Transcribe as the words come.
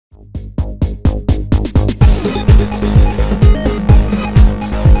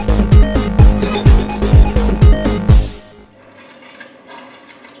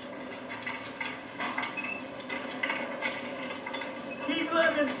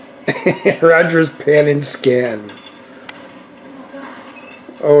Roger's pan and scan.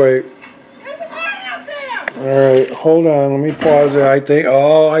 Oh wait. All right, hold on. Let me pause it. I think.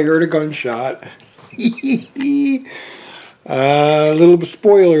 Oh, I heard a gunshot. A little bit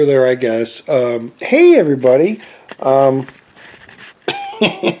spoiler there, I guess. Hey, everybody. A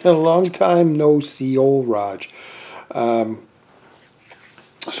long time no see, old Raj. So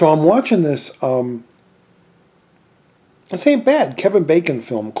I'm watching this. This ain't bad. Kevin Bacon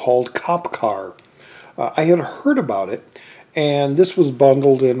film called Cop Car. I had heard about it, and this was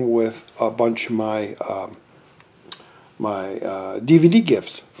bundled in with a bunch of my DVD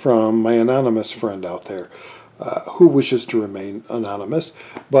gifts from my anonymous friend out there, who wishes to remain anonymous.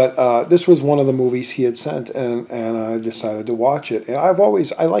 But this was one of the movies he had sent, and I decided to watch it. And I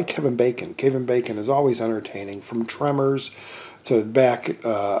like Kevin Bacon. Kevin Bacon is always entertaining, from Tremors to back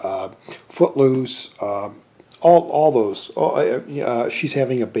Footloose. All those. She's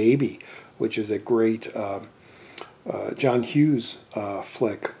Having a Baby, which is a great John Hughes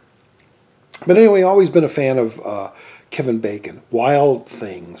flick. But anyway, always been a fan of Kevin Bacon. Wild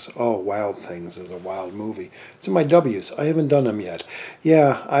Things. Oh, Wild Things is a wild movie. It's in my W's. I haven't done them yet.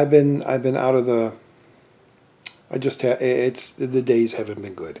 Yeah, I've been out of the. The days haven't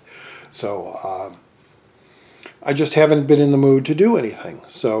been good, so I just haven't been in the mood to do anything.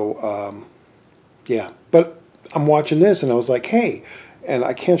 So yeah, but I'm watching this and I was like, hey. And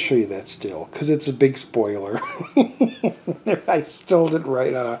I can't show you that still because it's a big spoiler. I stilled it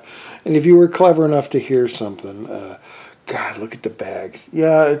right on a. And if you were clever enough to hear something, God, look at the bags.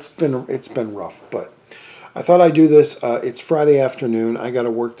 Yeah, it's been rough, but I thought I'd do this. It's Friday afternoon. I got to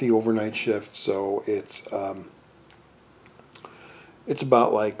work the overnight shift, so it's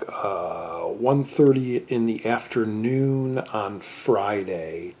about like 1:30 in the afternoon on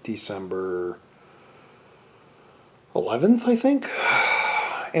Friday, December 11th, I think.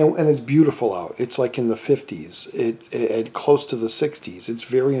 And it's beautiful out. It's like in the 50s, it close to the 60s. It's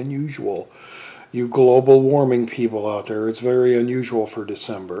very unusual. You global warming people out there, it's very unusual for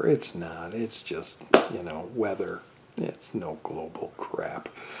December. It's not. It's just, weather. It's no global crap.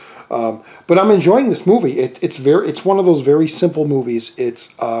 But I'm enjoying this movie. It's one of those very simple movies.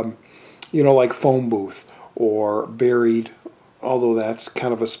 It's like Phone Booth or Buried, although that's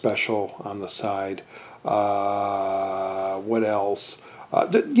kind of a special on the side. What else?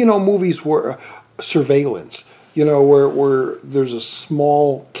 Movies where Surveillance, where there's a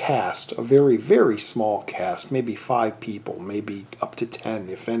small cast, a very, very small cast, maybe 5 people, maybe up to 10,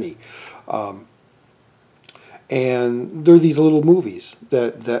 if any. And there are these little movies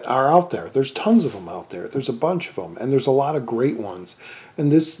that are out there. There's tons of them out there. There's a bunch of them, and there's a lot of great ones. And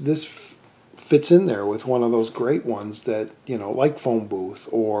this fits in there with one of those great ones that, like Phone Booth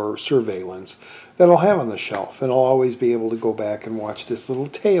or Surveillance, that I'll have on the shelf, and I'll always be able to go back and watch this little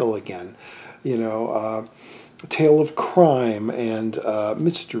tale again, a tale of crime and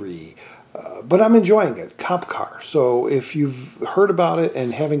mystery. But I'm enjoying it, Cop Car. So if you've heard about it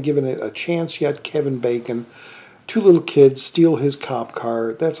and haven't given it a chance yet, Kevin Bacon, 2 little kids steal his cop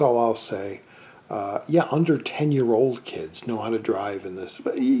car. That's all I'll say. Under 10-year-old kids know how to drive in this.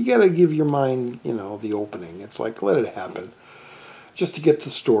 But you got to give your mind, the opening. It's like, let it happen. Just to get the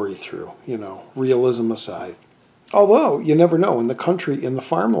story through, realism aside. Although, you never know. In the country, in the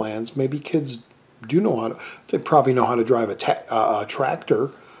farmlands, maybe kids do know how to. They probably know how to drive a tractor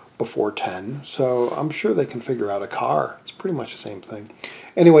before 10. So I'm sure they can figure out a car. It's pretty much the same thing.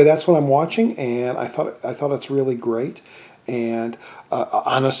 Anyway, that's what I'm watching, and I thought it's really great. And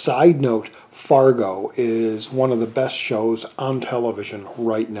on a side note, Fargo is one of the best shows on television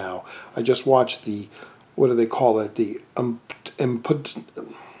right now. I just watched the, what do they call it, the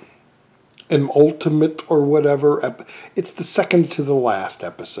ultimate or whatever. It's the second to the last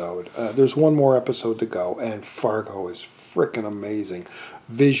episode. There's one more episode to go, and Fargo is frickin' amazing.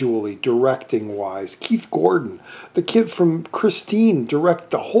 Visually, directing-wise. Keith Gordon, the kid from Christine,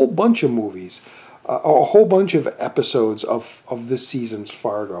 directed a whole bunch of movies. A whole bunch of episodes of this season's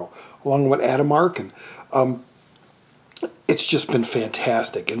Fargo, along with Adam Arkin. It's just been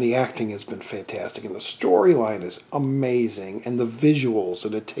fantastic, and the acting has been fantastic, and the storyline is amazing, and the visuals,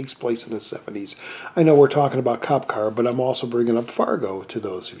 and it takes place in the 70s. I know we're talking about Cop Car, but I'm also bringing up Fargo to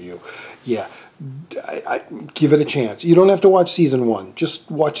those of you. Yeah, I give it a chance. You don't have to watch season 1. Just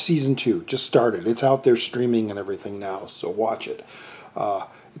watch season 2. Just start it. It's out there streaming and everything now, so watch it.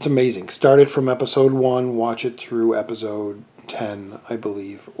 It's amazing. Start it from episode 1, watch it through episode 10, I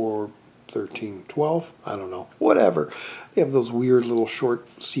believe, or 13, 12, I don't know, whatever. They have those weird little short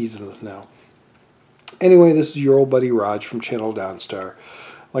seasons now. Anyway, this is your old buddy Raj from Channel Donstar.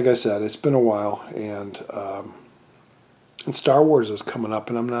 Like I said, it's been a while, and And Star Wars is coming up,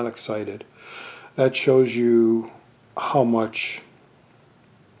 and I'm not excited. That shows you how much...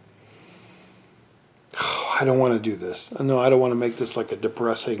 I don't want to do this. No, I don't want to make this like a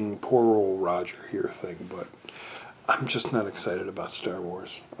depressing poor old Roger here thing, but I'm just not excited about Star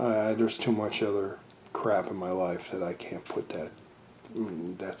Wars. There's too much other crap in my life that I can't put that.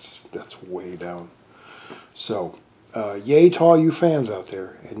 That's way down. So, yay to all you fans out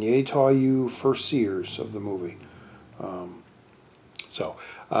there, and yay to all you first seers of the movie.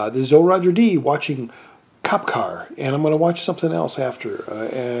 This is old Roger D watching Cop Car, and I'm going to watch something else after,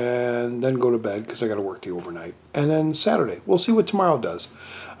 and then go to bed because I got to work the overnight. And then Saturday, we'll see what tomorrow does.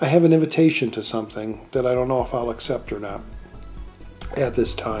 I have an invitation to something that I don't know if I'll accept or not at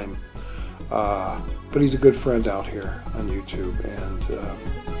this time. But he's a good friend out here on YouTube, and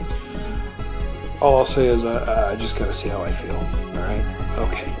all I'll say is I just got to see how I feel. All right?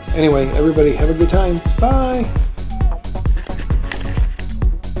 Okay. Anyway, everybody have a good time. Bye.